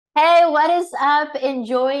Hey, what is up?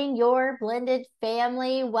 Enjoying your blended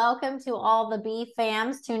family. Welcome to all the B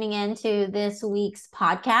fams tuning into this week's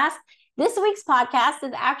podcast. This week's podcast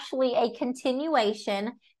is actually a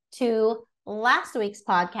continuation to last week's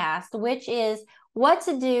podcast, which is what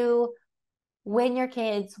to do when your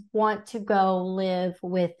kids want to go live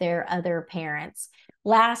with their other parents.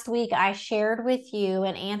 Last week, I shared with you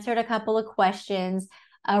and answered a couple of questions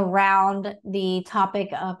around the topic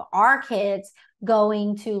of our kids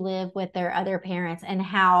going to live with their other parents and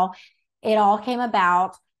how it all came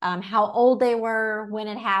about, how old they were when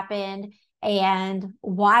it happened, and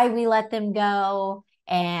why we let them go,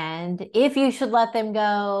 and if you should let them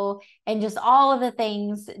go, and just all of the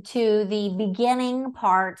things to the beginning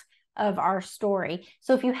part of our story.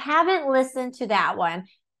 So if you haven't listened to that one,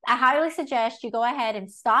 I highly suggest you go ahead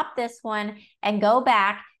and stop this one and go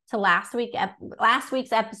back to last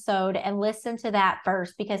week's episode and listen to that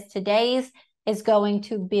first, because today's is going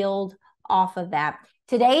to build off of that.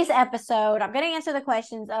 Today's episode, I'm going to answer the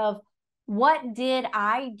questions of what did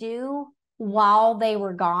I do while they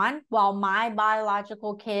were gone, while my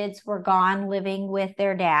biological kids were gone living with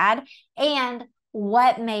their dad, and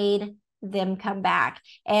what made them come back.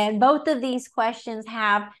 And both of these questions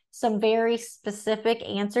have some very specific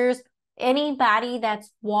answers. Anybody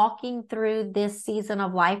that's walking through this season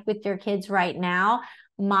of life with your kids right now,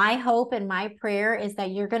 my hope and my prayer is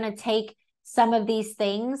that you're going to take some of these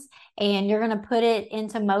things and you're going to put it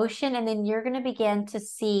into motion, and then you're going to begin to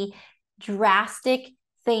see drastic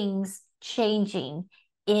things changing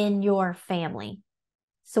in your family.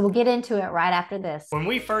 So we'll get into it right after this. When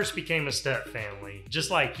we first became a step family,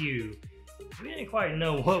 just like you, we didn't quite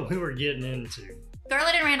know what we were getting into.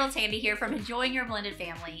 Scarlett and Randall Tandy here from Enjoying Your Blended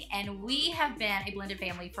Family, and we have been a blended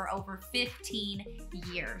family for over 15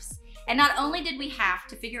 years. And not only did we have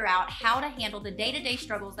to figure out how to handle the day-to-day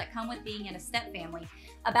struggles that come with being in a step family,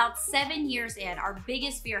 about 7 years in, our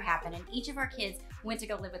biggest fear happened and each of our kids went to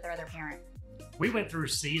go live with their other parent. We went through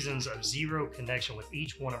seasons of zero connection with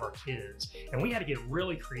each one of our kids, and we had to get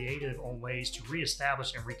really creative on ways to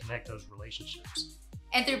reestablish and reconnect those relationships.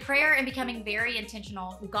 And through prayer and becoming very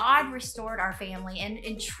intentional, God restored our family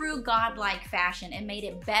in true God-like fashion and made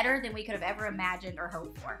it better than we could have ever imagined or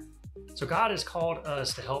hoped for. So God has called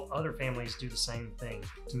us to help other families do the same thing,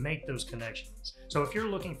 to make those connections. So if you're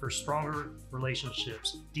looking for stronger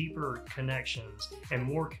relationships, deeper connections, and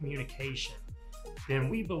more communication, then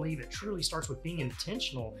we believe it truly starts with being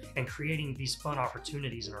intentional and creating these fun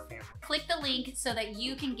opportunities in our family. Click the link so that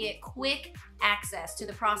you can get quick access to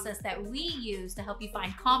the process that we use to help you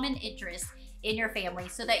find common interests in your family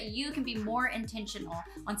so that you can be more intentional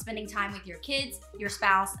on spending time with your kids, your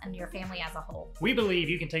spouse, and your family as a whole. We believe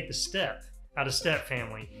you can take the step out of step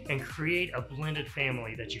family and create a blended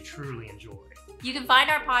family that you truly enjoy. You can find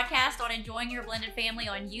our podcast on Enjoying Your Blended Family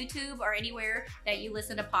on YouTube or anywhere that you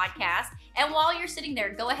listen to podcasts. And while you're sitting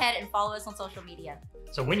there, go ahead and follow us on social media.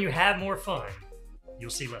 So when you have more fun, you'll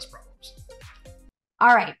see less problems.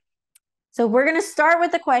 All right. So we're going to start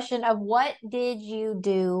with the question of what did you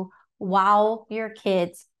do while your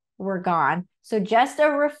kids were gone? So just a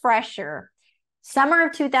refresher, summer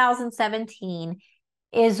of 2017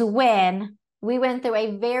 is when we went through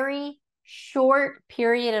a very short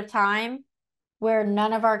period of time where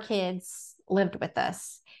none of our kids lived with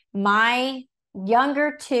us. My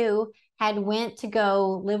younger two had went to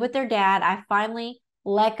go live with their dad. I finally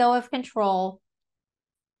let go of control.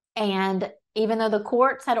 And even though the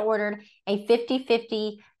courts had ordered a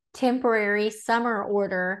 50-50 temporary summer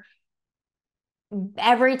order,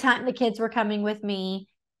 every time the kids were coming with me,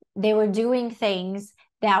 they were doing things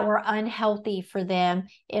that were unhealthy for them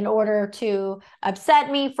in order to upset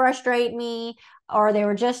me, frustrate me, or they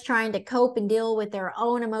were just trying to cope and deal with their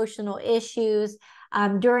own emotional issues.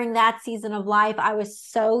 During that season of life, I was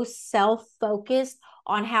so self-focused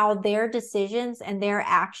on how their decisions and their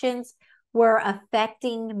actions were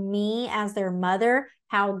affecting me as their mother.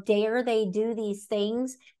 How dare they do these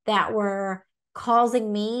things that were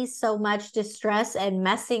causing me so much distress and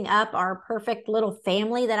messing up our perfect little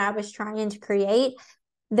family that I was trying to create,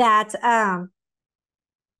 that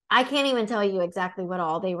I can't even tell you exactly what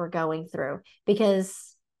all they were going through,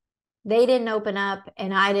 because they didn't open up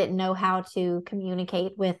and I didn't know how to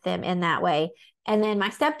communicate with them in that way. And then my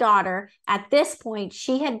stepdaughter, at this point,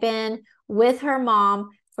 she had been with her mom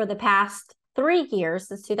for the past 3 years,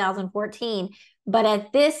 since 2014. But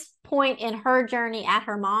at this point in her journey at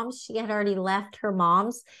her mom's, she had already left her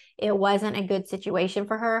mom's. It wasn't a good situation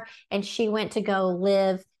for her. And she went to go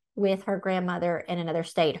live with her grandmother in another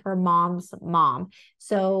state, her mom's mom.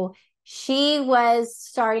 So She was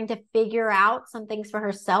starting to figure out some things for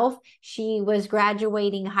herself. She was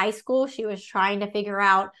graduating high school. She was trying to figure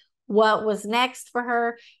out what was next for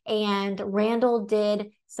her. And Randall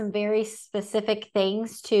did some very specific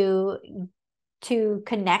things to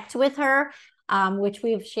connect with her, which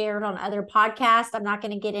we've shared on other podcasts. I'm not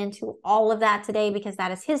going to get into all of that today because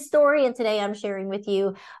that is his story. And today I'm sharing with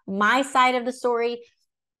you my side of the story.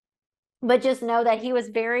 But just know that he was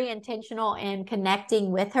very intentional in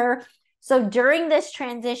connecting with her. So during this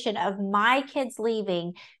transition of my kids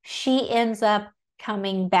leaving, she ends up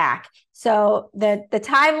coming back. So the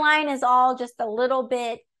timeline is all just a little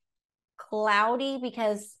bit cloudy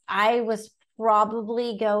because I was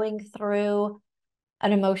probably going through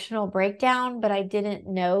an emotional breakdown, but I didn't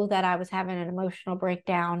know that I was having an emotional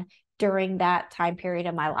breakdown during that time period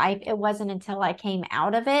of my life. It wasn't until I came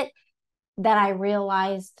out of it that I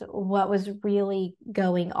realized what was really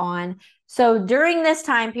going on. So during this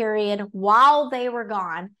time period, while they were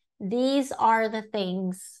gone, these are the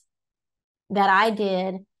things that I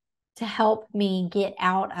did to help me get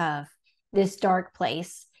out of this dark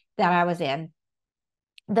place that I was in.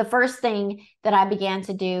 The first thing that I began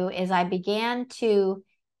to do is I began to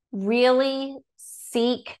really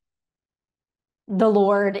seek the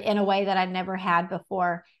Lord in a way that I never had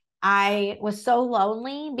before. I was so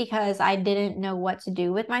lonely because I didn't know what to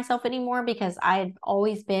do with myself anymore because I had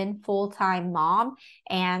always been full-time mom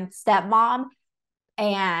and stepmom,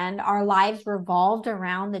 and our lives revolved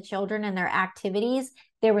around the children and their activities.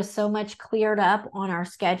 There was so much cleared up on our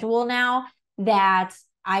schedule now that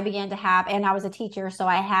I began to have, and I was a teacher, so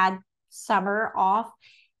I had summer off,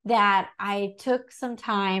 that I took some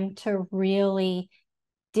time to really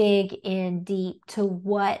dig in deep to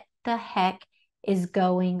what the heck is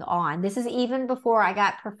going on. This is even before I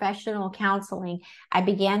got professional counseling. I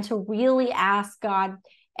began to really ask God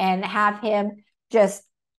and have him just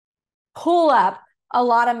pull up a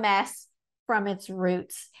lot of mess from its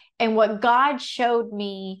roots. And what God showed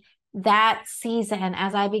me that season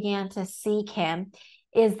as I began to seek him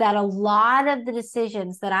is that a lot of the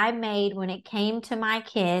decisions that I made when it came to my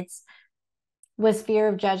kids was fear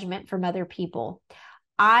of judgment from other people.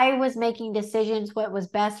 I was making decisions what was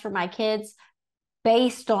best for my kids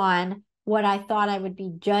based on what I thought I would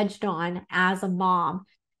be judged on as a mom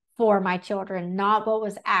for my children, not what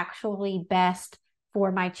was actually best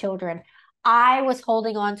for my children. I was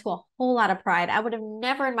holding on to a whole lot of pride. I would have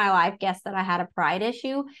never in my life guessed that I had a pride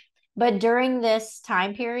issue. But during this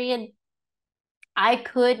time period, I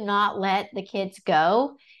could not let the kids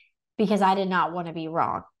go because I did not want to be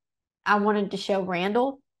wrong. I wanted to show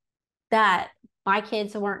Randall that my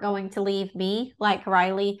kids weren't going to leave me like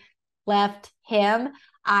Riley left him.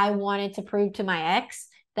 I wanted to prove to my ex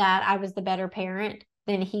that I was the better parent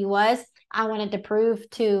than he was. I wanted to prove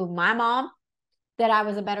to my mom that I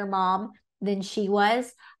was a better mom than she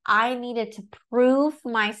was. I needed to prove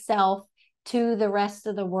myself to the rest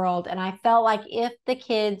of the world. And I felt like if the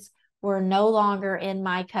kids were no longer in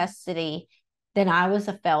my custody, then I was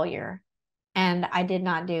a failure. And I did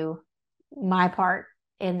not do my part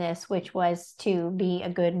in this, which was to be a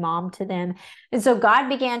good mom to them. And so God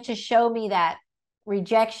began to show me that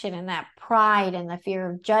rejection and that pride and the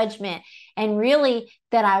fear of judgment, and really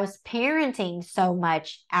that I was parenting so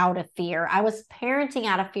much out of fear. I was parenting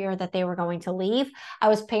out of fear that they were going to leave. I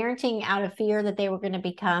was parenting out of fear that they were going to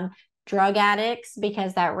become drug addicts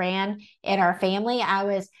because that ran in our family. I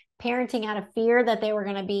was parenting out of fear that they were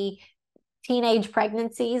going to be teenage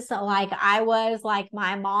pregnancies like I was, like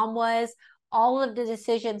my mom was. All of the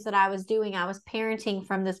decisions that I was doing, I was parenting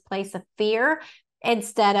from this place of fear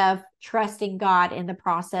instead of trusting God in the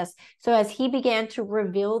process. So as he began to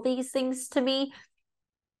reveal these things to me,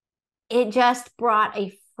 it just brought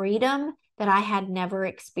a freedom that I had never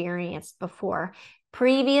experienced before.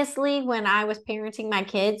 Previously, when I was parenting my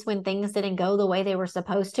kids, when things didn't go the way they were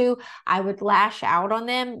supposed to, I would lash out on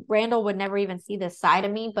them. Randall would never even see this side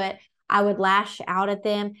of me, but I would lash out at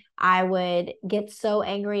them. I would get so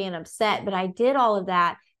angry and upset, but I did all of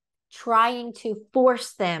that trying to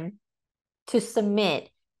force them to submit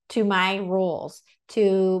to my rules,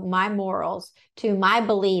 to my morals, to my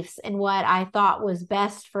beliefs, and what I thought was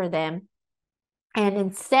best for them. And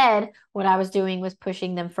instead, what I was doing was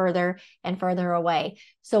pushing them further and further away.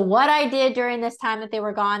 So what I did during this time that they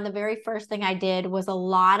were gone, the very first thing I did was a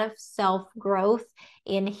lot of self-growth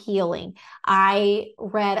in healing. I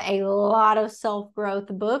read a lot of self-growth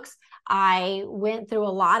books. I went through a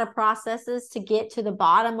lot of processes to get to the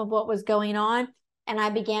bottom of what was going on. And I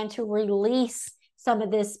began to release some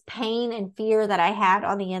of this pain and fear that I had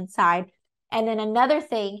on the inside. And then another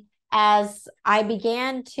thing, as I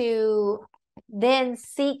began to then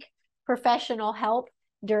seek professional help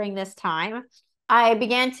during this time. I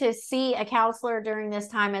began to see a counselor during this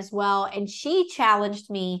time as well, and she challenged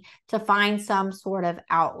me to find some sort of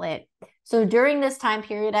outlet. So during this time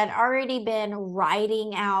period, I'd already been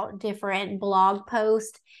writing out different blog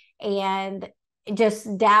posts and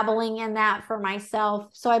just dabbling in that for myself.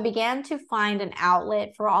 So I began to find an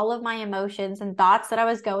outlet for all of my emotions and thoughts that I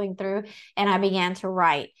was going through, and I began to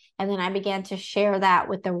write. And then I began to share that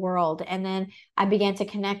with the world. And then I began to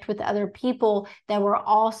connect with other people that were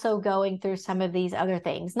also going through some of these other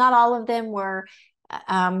things. Not all of them were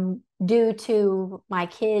due to my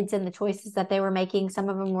kids and the choices that they were making. Some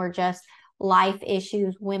of them were just life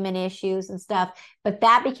issues, women issues and stuff. But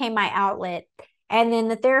that became my outlet. And then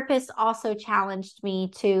the therapist also challenged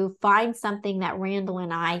me to find something that Randall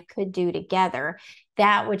and I could do together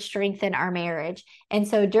that would strengthen our marriage. And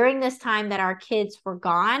so during this time that our kids were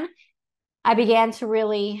gone, I began to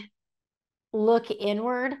really look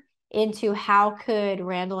inward into how could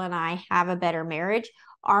Randall and I have a better marriage.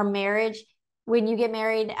 Our marriage, when you get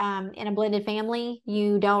married in a blended family,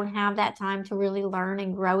 you don't have that time to really learn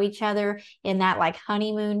and grow each other in that like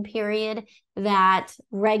honeymoon period that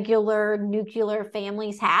regular nuclear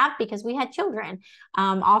families have, because we had children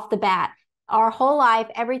off the bat. Our whole life,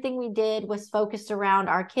 everything we did was focused around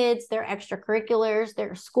our kids, their extracurriculars,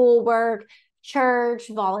 their schoolwork, church,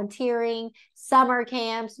 volunteering, summer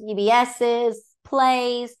camps, VBSs,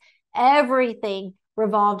 plays, everything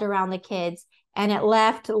revolved around the kids. And it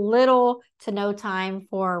left little to no time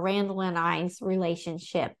for Randall and I's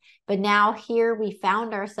relationship. But now here we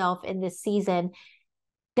found ourselves in this season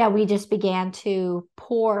that we just began to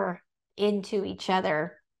pour into each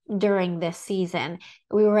other during this season.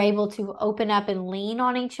 We were able to open up and lean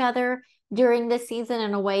on each other during this season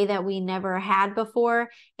in a way that we never had before.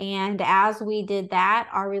 And as we did that,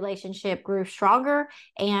 our relationship grew stronger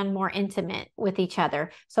and more intimate with each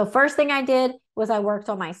other. So first thing I did was I worked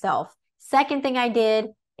on myself. Second thing I did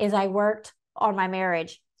is I worked on my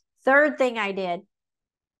marriage. Third thing I did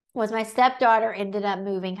was my stepdaughter ended up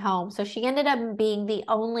moving home. So she ended up being the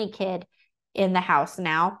only kid in the house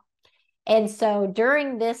now. And so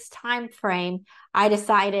during this time frame, I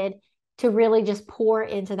decided to really just pour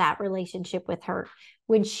into that relationship with her.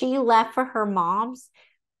 When she left for her mom's,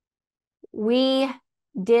 we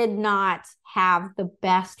did not have the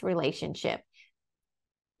best relationship.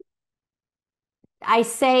 I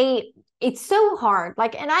say it's so hard.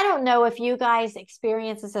 Like, and I don't know if you guys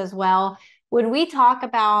experience this as well. When we talk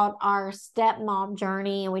about our stepmom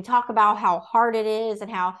journey and we talk about how hard it is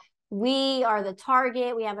and how we are the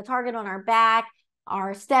target, we have a target on our back,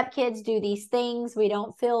 our stepkids do these things. We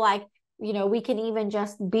don't feel like, we can even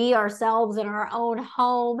just be ourselves in our own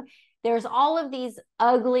home. There's all of these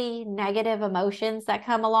ugly, negative emotions that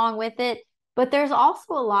come along with it, but there's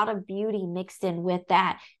also a lot of beauty mixed in with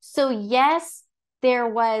that. So yes, there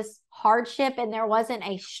was hardship and there wasn't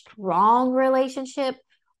a strong relationship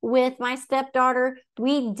with my stepdaughter.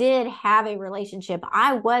 We did have a relationship.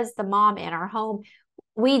 I was the mom in our home.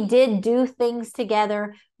 We did do things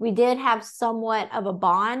together. We did have somewhat of a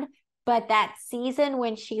bond, but that season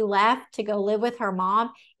when she left to go live with her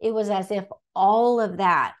mom, it was as if all of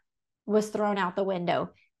that was thrown out the window.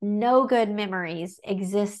 No good memories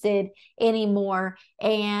existed anymore.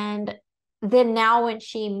 And then now when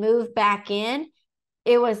she moved back in,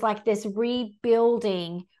 it was like this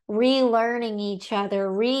rebuilding, relearning each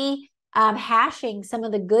other, hashing some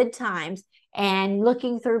of the good times and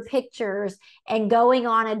looking through pictures and going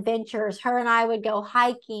on adventures. Her and I would go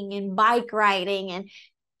hiking and bike riding and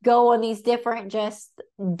go on these different just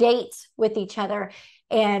dates with each other.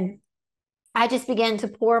 And I just began to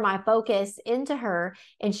pour my focus into her,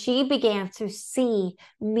 and she began to see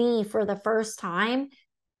me for the first time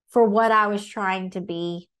for what I was trying to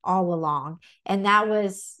be all along. And that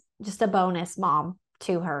was just a bonus mom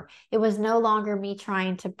to her. It was no longer me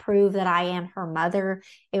trying to prove that I am her mother.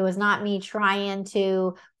 It was not me trying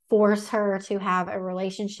to force her to have a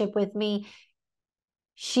relationship with me.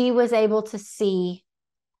 She was able to see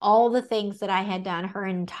all the things that I had done her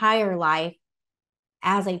entire life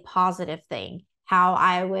as a positive thing. How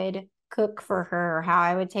I would cook for her, how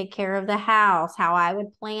I would take care of the house, how I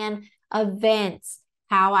would plan events,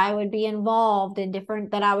 how I would be involved in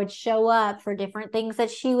that I would show up for different things that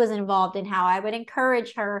she was involved in, how I would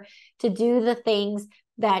encourage her to do the things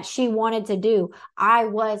that she wanted to do. I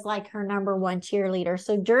was like her number one cheerleader.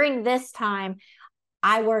 So during this time,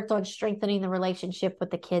 I worked on strengthening the relationship with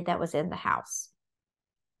the kid that was in the house.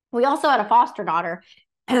 We also had a foster daughter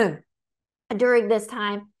during this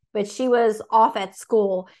time, but she was off at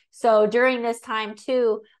school. So during this time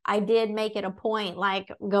too, I did make it a point,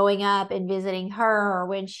 like going up and visiting her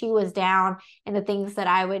when she was down and the things that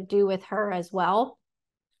I would do with her as well.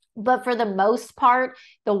 But for the most part,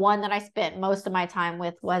 the one that I spent most of my time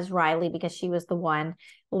with was Riley, because she was the one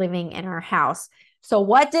living in our house. So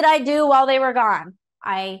what did I do while they were gone?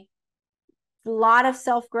 A lot of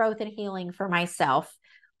self-growth and healing for myself.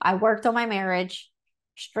 I worked on my marriage,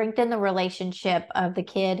 strengthened the relationship of the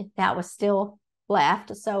kid that was still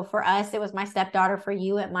left. So for us, it was my stepdaughter. For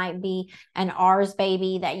you, it might be an ours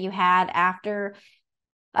baby that you had after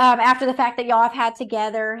the fact that y'all have had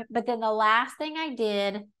together. But then the last thing I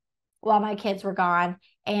did while my kids were gone,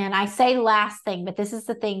 and I say last thing, but this is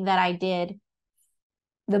the thing that I did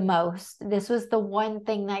the most. This was the one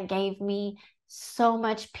thing that gave me so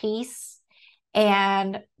much peace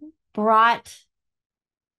and brought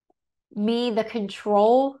me the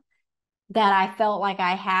control that I felt like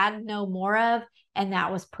I had no more of, and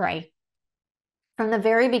that was pray. From the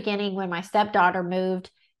very beginning, when my stepdaughter moved,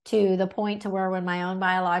 to the point to where when my own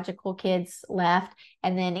biological kids left,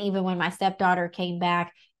 and then even when my stepdaughter came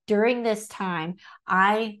back, during this time,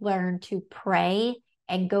 I learned to pray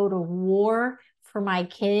and go to war for my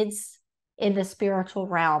kids in the spiritual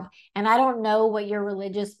realm. And I don't know what your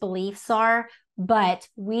religious beliefs are, but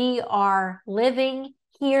we are living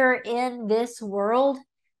here in this world,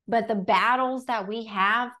 but the battles that we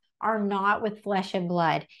have are not with flesh and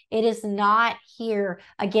blood. It is not here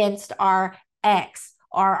against our ex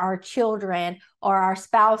or our children or our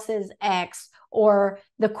spouse's ex or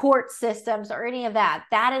the court systems or any of that.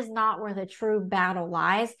 That is not where the true battle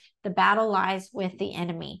lies. The battle lies with the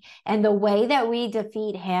enemy. And the way that we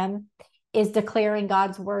defeat him is declaring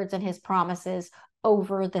God's words and his promises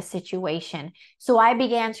over the situation. So I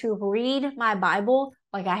began to read my Bible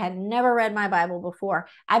like I had never read my Bible before.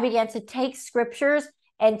 I began to take scriptures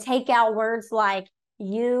and take out words like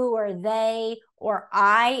you or they or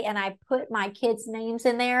I, and I put my kids' names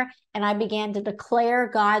in there, and I began to declare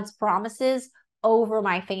God's promises over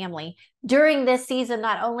my family. During this season,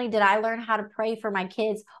 not only did I learn how to pray for my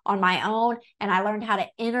kids on my own, and I learned how to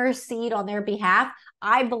intercede on their behalf,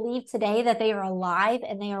 I believe today that they are alive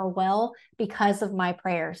and they are well because of my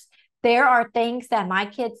prayers. There are things that my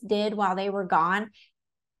kids did while they were gone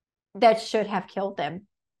that should have killed them.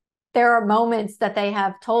 There are moments that they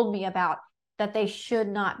have told me about that they should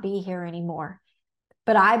not be here anymore.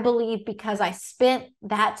 But I believe because I spent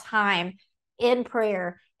that time in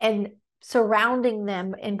prayer and surrounding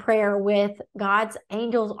them in prayer with God's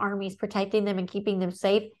angels armies, protecting them and keeping them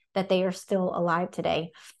safe, that they are still alive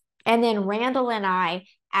today. And then Randall and I,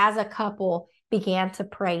 as a couple, began to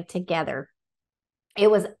pray together. It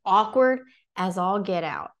was awkward as all get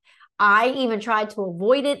out. I even tried to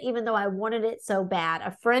avoid it, even though I wanted it so bad.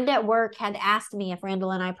 A friend at work had asked me if Randall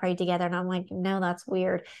and I prayed together, and I'm like, no, that's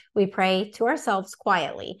weird. We pray to ourselves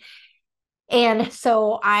quietly. And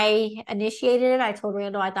so I initiated it. I told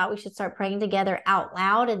Randall I thought we should start praying together out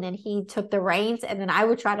loud, and then he took the reins, and then I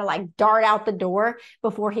would try to like dart out the door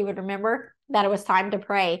before he would remember that it was time to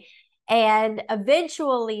pray. And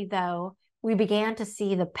eventually, though, we began to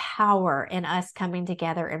see the power in us coming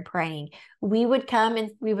together and praying. We would come and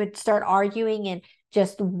we would start arguing and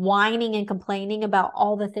just whining and complaining about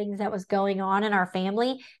all the things that was going on in our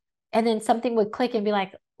family. And then something would click and be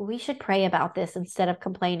like, we should pray about this instead of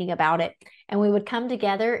complaining about it. And we would come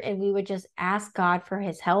together and we would just ask God for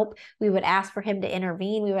his help. We would ask for him to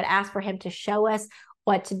intervene. We would ask for him to show us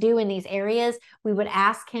what to do in these areas. We would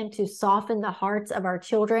ask him to soften the hearts of our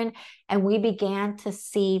children. And we began to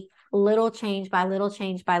see little change by little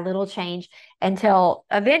change by little change until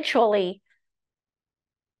eventually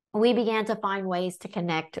we began to find ways to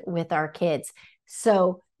connect with our kids.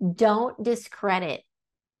 So don't discredit.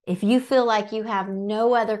 If you feel like you have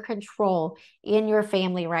no other control in your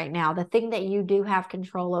family right now, the thing that you do have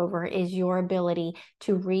control over is your ability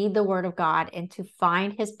to read the word of God and to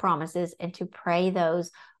find his promises and to pray those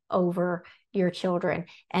over your children.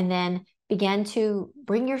 And then begin to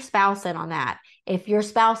bring your spouse in on that. If your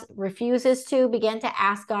spouse refuses to, begin to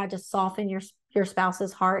ask God to soften your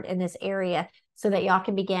spouse's heart in this area so that y'all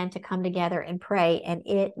can begin to come together and pray. And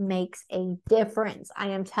it makes a difference.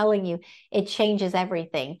 I am telling you, it changes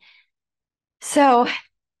everything. So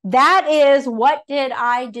that is what did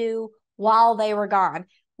I do while they were gone.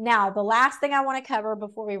 Now, the last thing I want to cover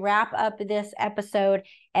before we wrap up this episode,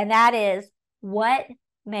 and that is what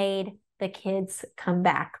made the kids come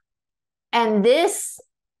back. And this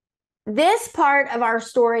part of our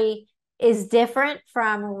story is different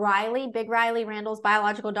from Riley, Big Riley, Randall's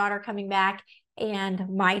biological daughter coming back, and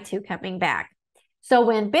my two coming back. So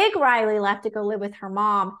when Big Riley left to go live with her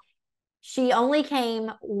mom, she only came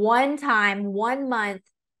one time, 1 month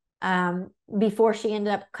before she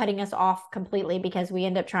ended up cutting us off completely because we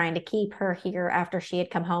ended up trying to keep her here after she had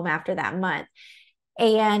come home after that month.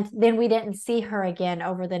 And then we didn't see her again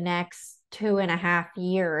over the next 2.5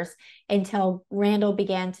 years until Randall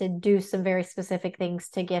began to do some very specific things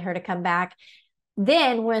to get her to come back.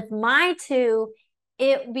 Then with my two,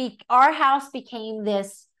 our house became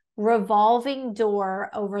this revolving door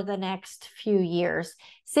over the next few years.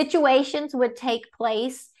 Situations would take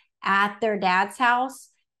place at their dad's house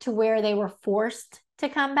to where they were forced to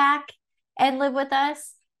come back and live with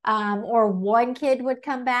us. Or one kid would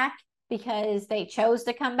come back because they chose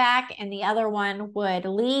to come back, and the other one would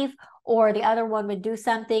leave, or the other one would do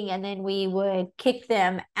something and then we would kick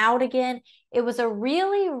them out again. It was a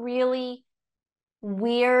really, really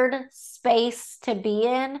weird space to be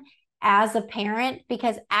in as a parent,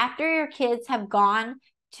 because after your kids have gone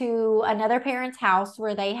to another parent's house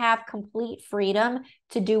where they have complete freedom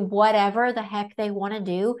to do whatever the heck they want to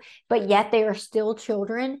do, but yet they are still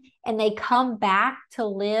children, and they come back to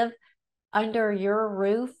live under your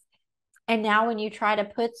roof. And now when you try to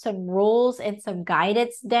put some rules and some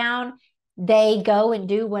guidance down, they go and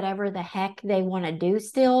do whatever the heck they want to do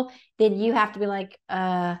still. Then you have to be like,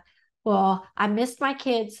 well, I missed my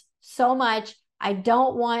kids so much. I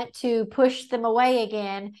don't want to push them away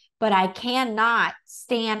again, but I cannot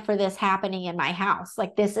stand for this happening in my house.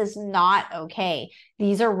 Like, this is not okay.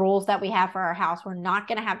 These are rules that we have for our house. We're not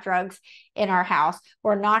going to have drugs in our house.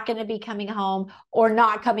 We're not going to be coming home, or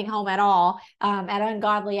not coming home at all, at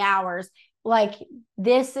ungodly hours. Like,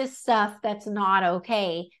 this is stuff that's not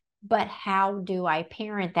okay. But how do I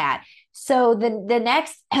parent that? So the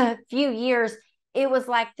next few years, it was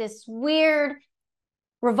like this weird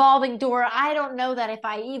revolving door. I don't know that if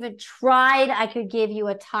I even tried, I could give you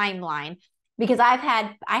a timeline, because I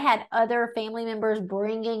had other family members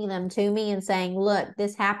bringing them to me and saying, look,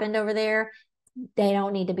 this happened over there. They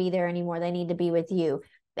don't need to be there anymore. They need to be with you.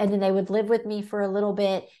 And then they would live with me for a little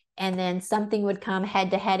bit, and then something would come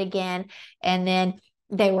head to head again. And then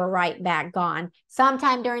they were right back gone.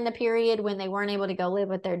 Sometime during the period when they weren't able to go live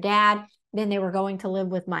with their dad, then they were going to live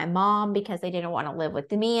with my mom because they didn't want to live with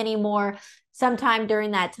me anymore. Sometime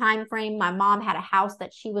during that time frame, my mom had a house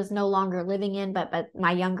that she was no longer living in, but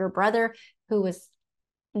my younger brother, who was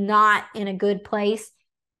not in a good place,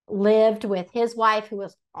 lived with his wife, who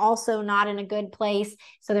was also not in a good place.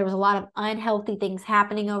 So there was a lot of unhealthy things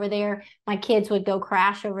happening over there. My kids would go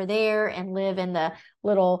crash over there and live in the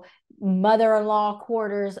little mother-in-law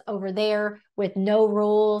quarters over there with no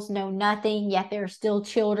rules, no nothing, yet they're still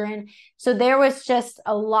children. So there was just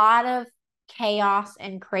a lot of chaos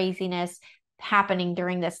and craziness happening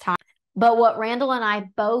during this time. But what Randall and I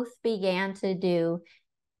both began to do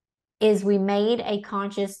is we made a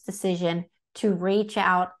conscious decision to reach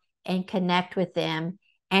out and connect with them,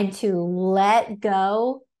 and to let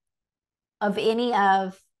go of any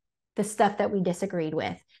of the stuff that we disagreed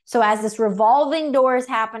with. So as this revolving door is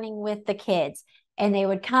happening with the kids, and they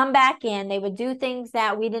would come back in, they would do things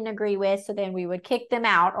that we didn't agree with, so then we would kick them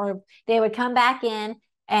out, or they would come back in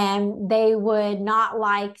and they would not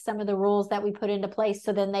like some of the rules that we put into place,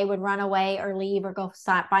 so then they would run away or leave or go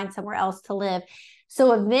find somewhere else to live.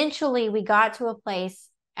 So eventually we got to a place,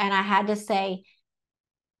 and I had to say,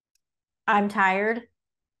 I'm tired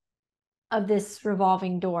of this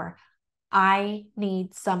revolving door. I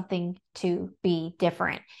need something to be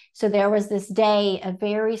different. So there was this day, a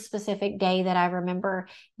very specific day, that I remember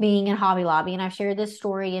being in Hobby Lobby. And I've shared this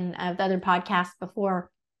story in the other podcasts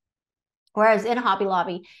before, where I was in Hobby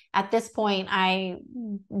Lobby. At this point, I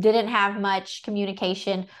didn't have much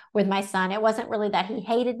communication with my son. It wasn't really that he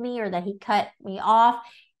hated me or that he cut me off.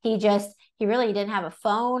 He really didn't have a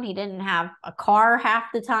phone. He didn't have a car half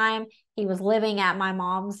the time. He was living at my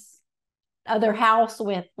mom's other house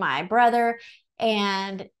with my brother,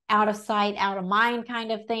 and out of sight, out of mind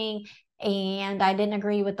kind of thing. And I didn't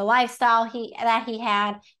agree with the lifestyle that he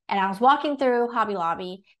had. And I was walking through Hobby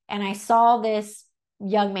Lobby, and I saw this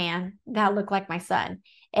young man that looked like my son.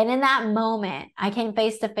 And in that moment, I came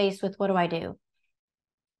face to face with, what do I do?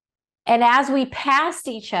 And as we passed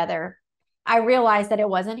each other, I realized that it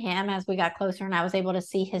wasn't him. As we got closer and I was able to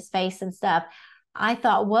see his face and stuff, I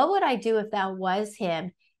thought, what would I do if that was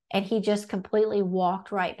him? And he just completely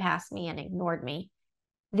walked right past me and ignored me.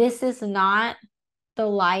 This is not the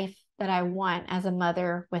life that I want as a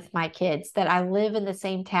mother with my kids, that I live in the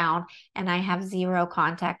same town and I have zero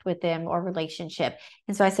contact with them or relationship.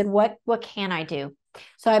 And so I said, what can I do?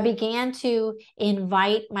 So I began to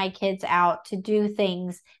invite my kids out to do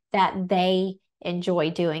things that they enjoy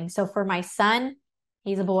doing. So for my son,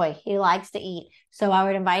 He's a boy. He likes to eat. So I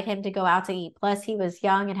would invite him to go out to eat. Plus, he was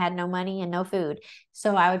young and had no money and no food.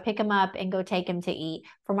 So I would pick him up and go take him to eat.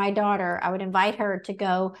 For my daughter, I would invite her to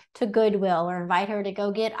go to Goodwill, or invite her to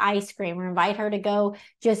go get ice cream, or invite her to go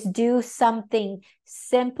just do something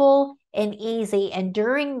simple and easy. And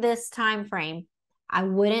during this time frame, I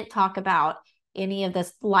wouldn't talk about any of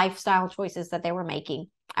the lifestyle choices that they were making.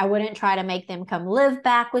 I wouldn't try to make them come live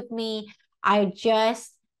back with me. I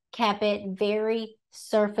just kept it very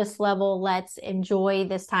surface level. Let's enjoy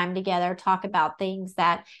this time together, talk about things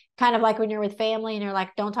that kind of like when you're with family and you're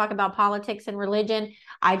like, don't talk about politics and religion.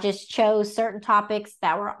 I just chose certain topics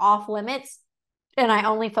that were off limits, and I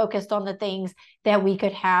only focused on the things that we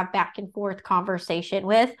could have back and forth conversation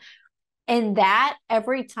with. And that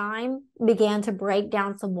every time began to break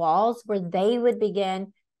down some walls where they would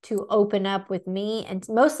begin to open up with me, and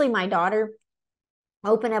mostly my daughter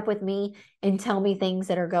open up with me and tell me things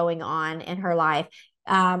that are going on in her life.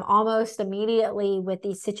 Almost immediately with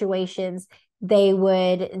these situations, they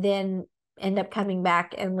would then end up coming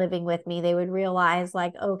back and living with me. They would realize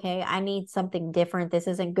like, okay, I need something different. This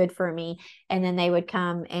isn't good for me. And then they would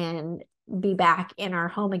come and be back in our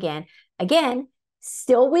home again. Again,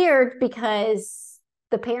 still weird because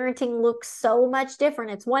the parenting looks so much different.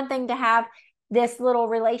 It's one thing to have this little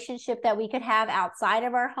relationship that we could have outside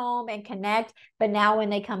of our home and connect. But now when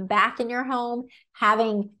they come back in your home,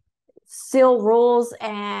 having still rules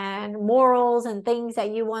and morals and things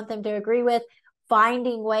that you want them to agree with,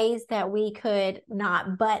 finding ways that we could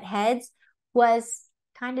not butt heads was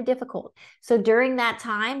kind of difficult. So during that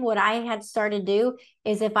time, what I had started to do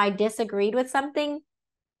is if I disagreed with something,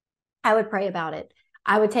 I would pray about it.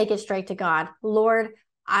 I would take it straight to God. Lord,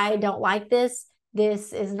 I don't like this.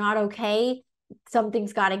 This is not okay.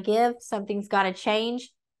 Something's got to give. Something's got to change.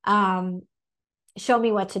 Show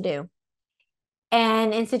me what to do.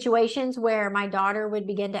 And in situations where my daughter would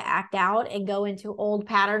begin to act out and go into old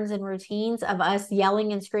patterns and routines of us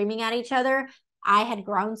yelling and screaming at each other, I had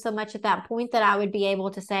grown so much at that point that I would be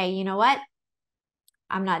able to say, you know what?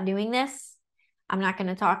 I'm not doing this. I'm not going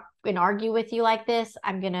to talk and argue with you like this.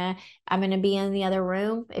 I'm going to be in the other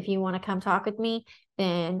room. If you want to come talk with me,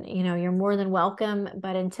 then, you're more than welcome.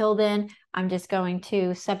 But until then, I'm just going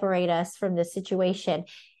to separate us from this situation.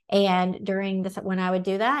 And during this, when I would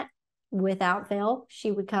do that, without fail,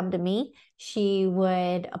 she would come to me. She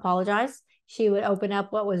would apologize. She would open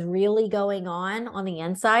up what was really going on the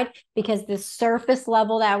inside, because the surface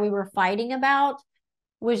level that we were fighting about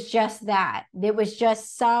was just that. It was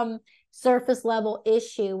just some surface level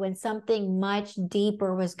issue when something much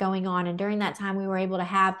deeper was going on. And during that time, we were able to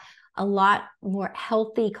have a lot more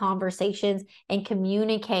healthy conversations and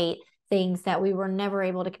communicate things that we were never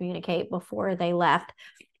able to communicate before they left.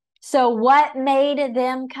 So what made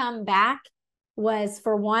them come back was,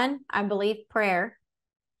 for one, I believe, prayer,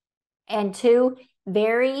 and two,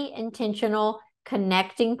 very intentional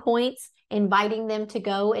connecting points, inviting them to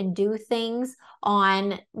go and do things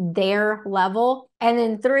on their level. And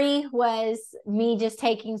then three was me just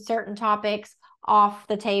taking certain topics off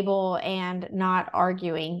the table and not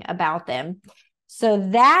arguing about them. So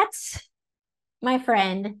that, my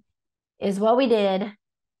friend, is what we did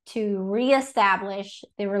to reestablish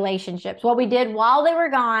the relationships, what we did while they were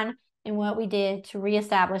gone and what we did to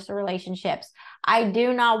reestablish the relationships. I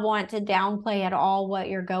do not want to downplay at all what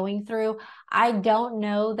you're going through. I don't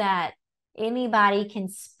know that anybody can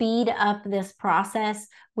speed up this process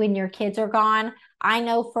when your kids are gone. I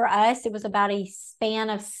know for us, it was about a span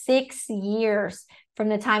of 6 years from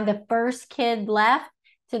the time the first kid left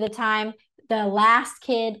to the time the last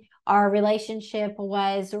kid, our relationship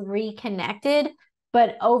was reconnected.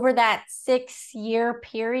 But over that 6-year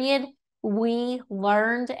period, we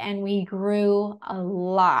learned and we grew a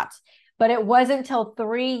lot. But it wasn't until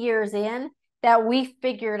 3 years in that we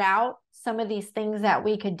figured out some of these things that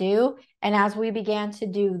we could do. And as we began to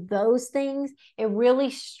do those things, it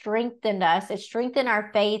really strengthened us. It strengthened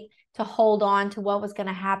our faith to hold on to what was going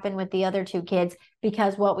to happen with the other 2 kids,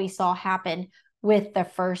 because what we saw happen with the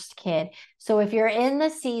first kid. So if you're in the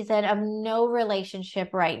season of no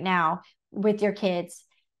relationship right now with your kids,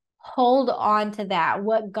 hold on to that.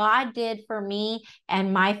 What God did for me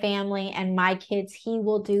and my family and my kids, He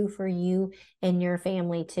will do for you and your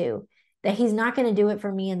family too. That He's not going to do it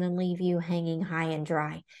for me and then leave you hanging high and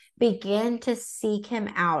dry. Begin to seek Him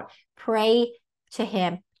out. Pray to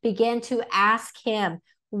Him. Begin to ask Him,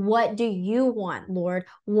 what do you want, Lord?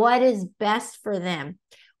 What is best for them?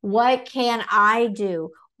 What can I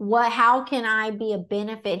do? How can I be a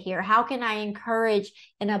benefit here? How can I encourage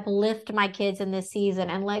and uplift my kids in this season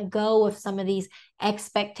and let go of some of these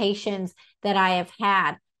expectations that I have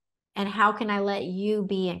had? And how can I let you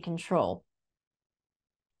be in control?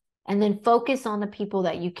 And then focus on the people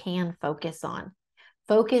that you can focus on.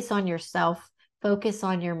 Focus on yourself. Focus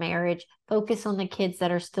on your marriage. Focus on the kids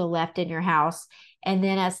that are still left in your house. And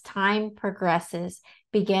then as time progresses,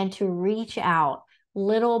 begin to reach out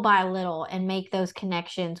little by little and make those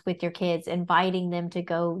connections with your kids, inviting them to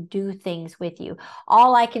go do things with you.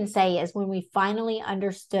 All I can say is when we finally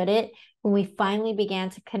understood it, when we finally began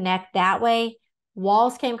to connect that way,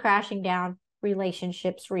 walls came crashing down,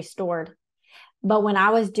 relationships restored. But when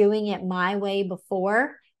I was doing it my way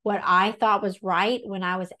before, what I thought was right, when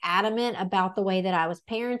I was adamant about the way that I was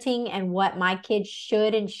parenting and what my kids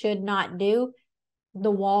should and should not do, the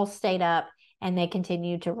walls stayed up and they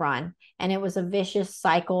continued to run. And it was a vicious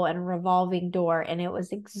cycle and revolving door, and it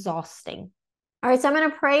was exhausting. All right, so I'm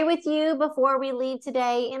going to pray with you before we leave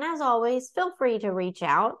today. And as always, feel free to reach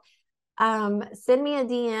out. Send me a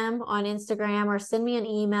DM on Instagram or send me an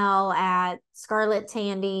email at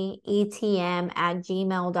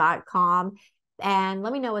scarlettandyetm@gmail.com and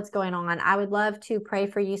let me know what's going on. I would love to pray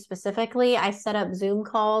for you specifically. I set up Zoom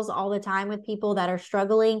calls all the time with people that are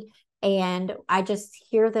struggling and I just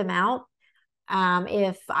hear them out.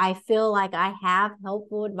 If I feel like I have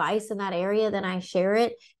helpful advice in that area, then I share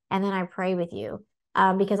it and then I pray with you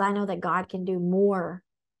because I know that God can do more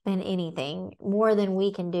than anything, more than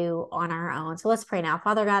we can do on our own. So let's pray now.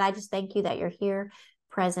 Father God, I just thank you that you're here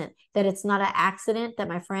present, that it's not an accident that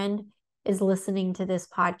my friend is listening to this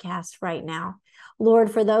podcast right now. Lord,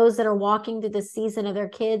 for those that are walking through the season of their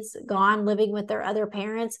kids gone, living with their other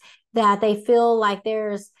parents, that they feel like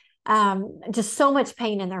there's just so much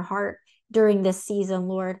pain in their heart during this season,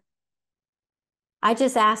 Lord. I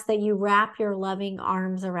just ask that you wrap your loving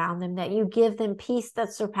arms around them, that you give them peace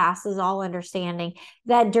that surpasses all understanding,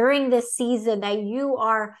 that during this season that you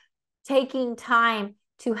are taking time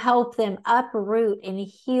to help them uproot and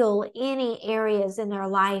heal any areas in their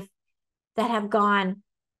life that have gone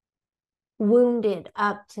wounded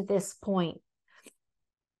up to this point.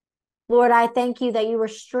 Lord, I thank you that you are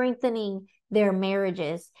strengthening their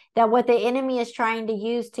marriages, that what the enemy is trying to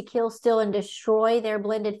use to kill, steal, and destroy their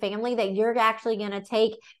blended family, that you're actually going to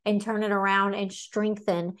take and turn it around and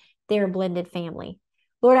strengthen their blended family.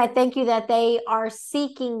 Lord, I thank you that they are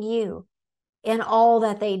seeking you in all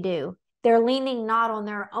that they do. They're leaning not on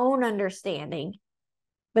their own understanding,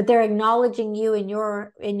 but they're acknowledging you in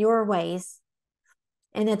your ways,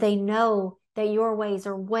 and that they know that your ways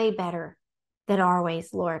are way better than our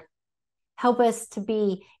ways, Lord. Help us to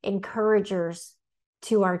be encouragers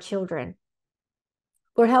to our children.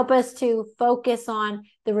 Lord, help us to focus on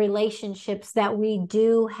the relationships that we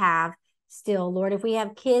do have still. Lord, if we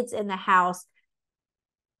have kids in the house,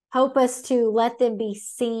 help us to let them be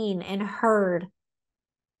seen and heard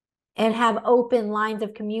and have open lines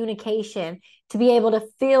of communication to be able to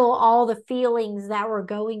feel all the feelings that we're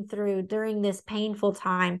going through during this painful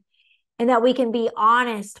time. And that we can be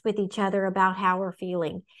honest with each other about how we're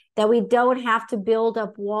feeling, that we don't have to build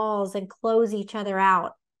up walls and close each other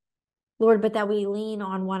out, Lord, but that we lean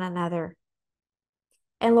on one another.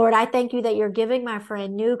 And Lord, I thank you that you're giving my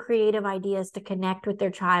friend new creative ideas to connect with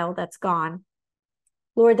their child that's gone.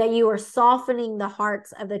 Lord, that you are softening the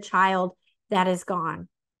hearts of the child that is gone,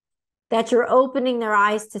 that you're opening their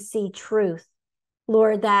eyes to see truth.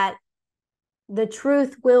 Lord, that the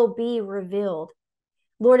truth will be revealed.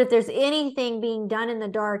 Lord, if there's anything being done in the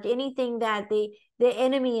dark, anything that the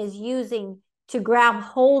enemy is using to grab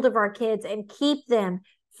hold of our kids and keep them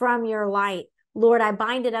from your light, Lord, I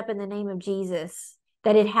bind it up in the name of Jesus,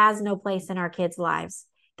 that it has no place in our kids' lives,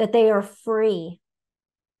 that they are free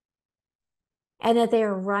and that they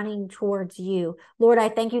are running towards you. Lord, I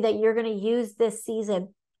thank you that you're going to use this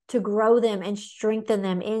season to grow them and strengthen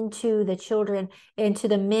them into the children, into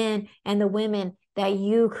the men and the women that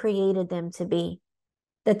you created them to be.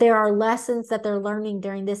 That there are lessons that they're learning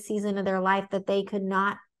during this season of their life that they could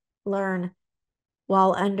not learn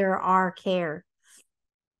while under our care.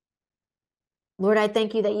 Lord, I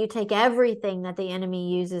thank you that you take everything that the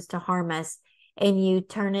enemy uses to harm us and you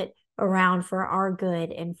turn it around for our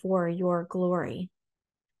good and for your glory.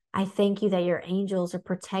 I thank you that your angels are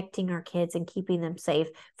protecting our kids and keeping them safe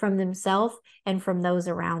from themselves and from those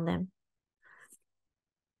around them.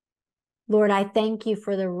 Lord, I thank you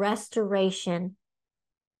for the restoration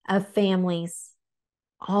of families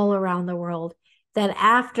all around the world, that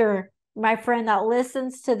after my friend that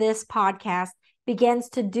listens to this podcast begins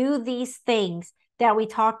to do these things that we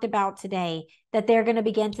talked about today, that they're going to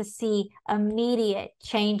begin to see immediate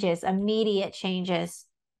changes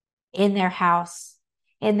in their house,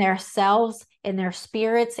 in their selves, in their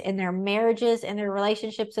spirits, in their marriages, in their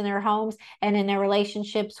relationships, in their homes, and in their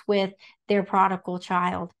relationships with their prodigal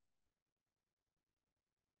child.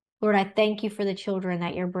 Lord, I thank you for the children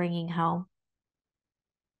that you're bringing home.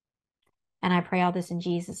 And I pray all this in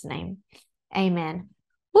Jesus' name. Amen.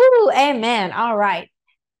 Woo, amen. All right.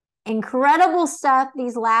 Incredible stuff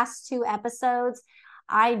these last 2 episodes.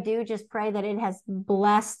 I do just pray that it has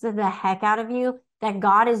blessed the heck out of you, that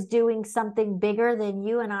God is doing something bigger than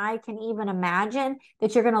you and I can even imagine,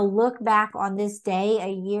 that you're going to look back on this day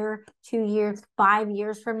a year, 2 years, 5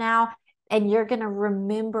 years from now, and you're going to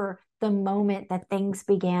remember the moment that things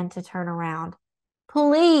began to turn around.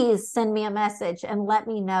 Please send me a message and let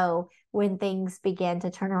me know when things begin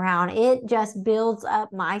to turn around. It just builds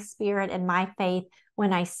up my spirit and my faith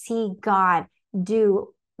when I see God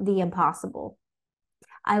do the impossible.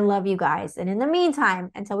 I love you guys. And in the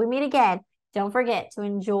meantime, until we meet again, don't forget to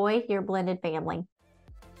enjoy your blended family.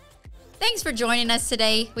 Thanks for joining us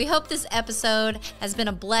today. We hope this episode has been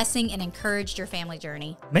a blessing and encouraged your family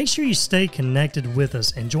journey. Make sure you stay connected with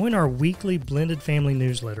us and join our weekly Blended Family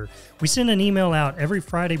newsletter. We send an email out every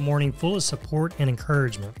Friday morning full of support and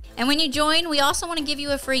encouragement. And when you join, we also want to give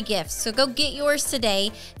you a free gift. So go get yours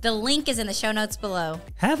today. The link is in the show notes below.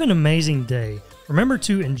 Have an amazing day. Remember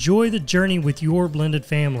to enjoy the journey with your blended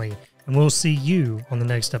family, and we'll see you on the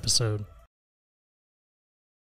next episode.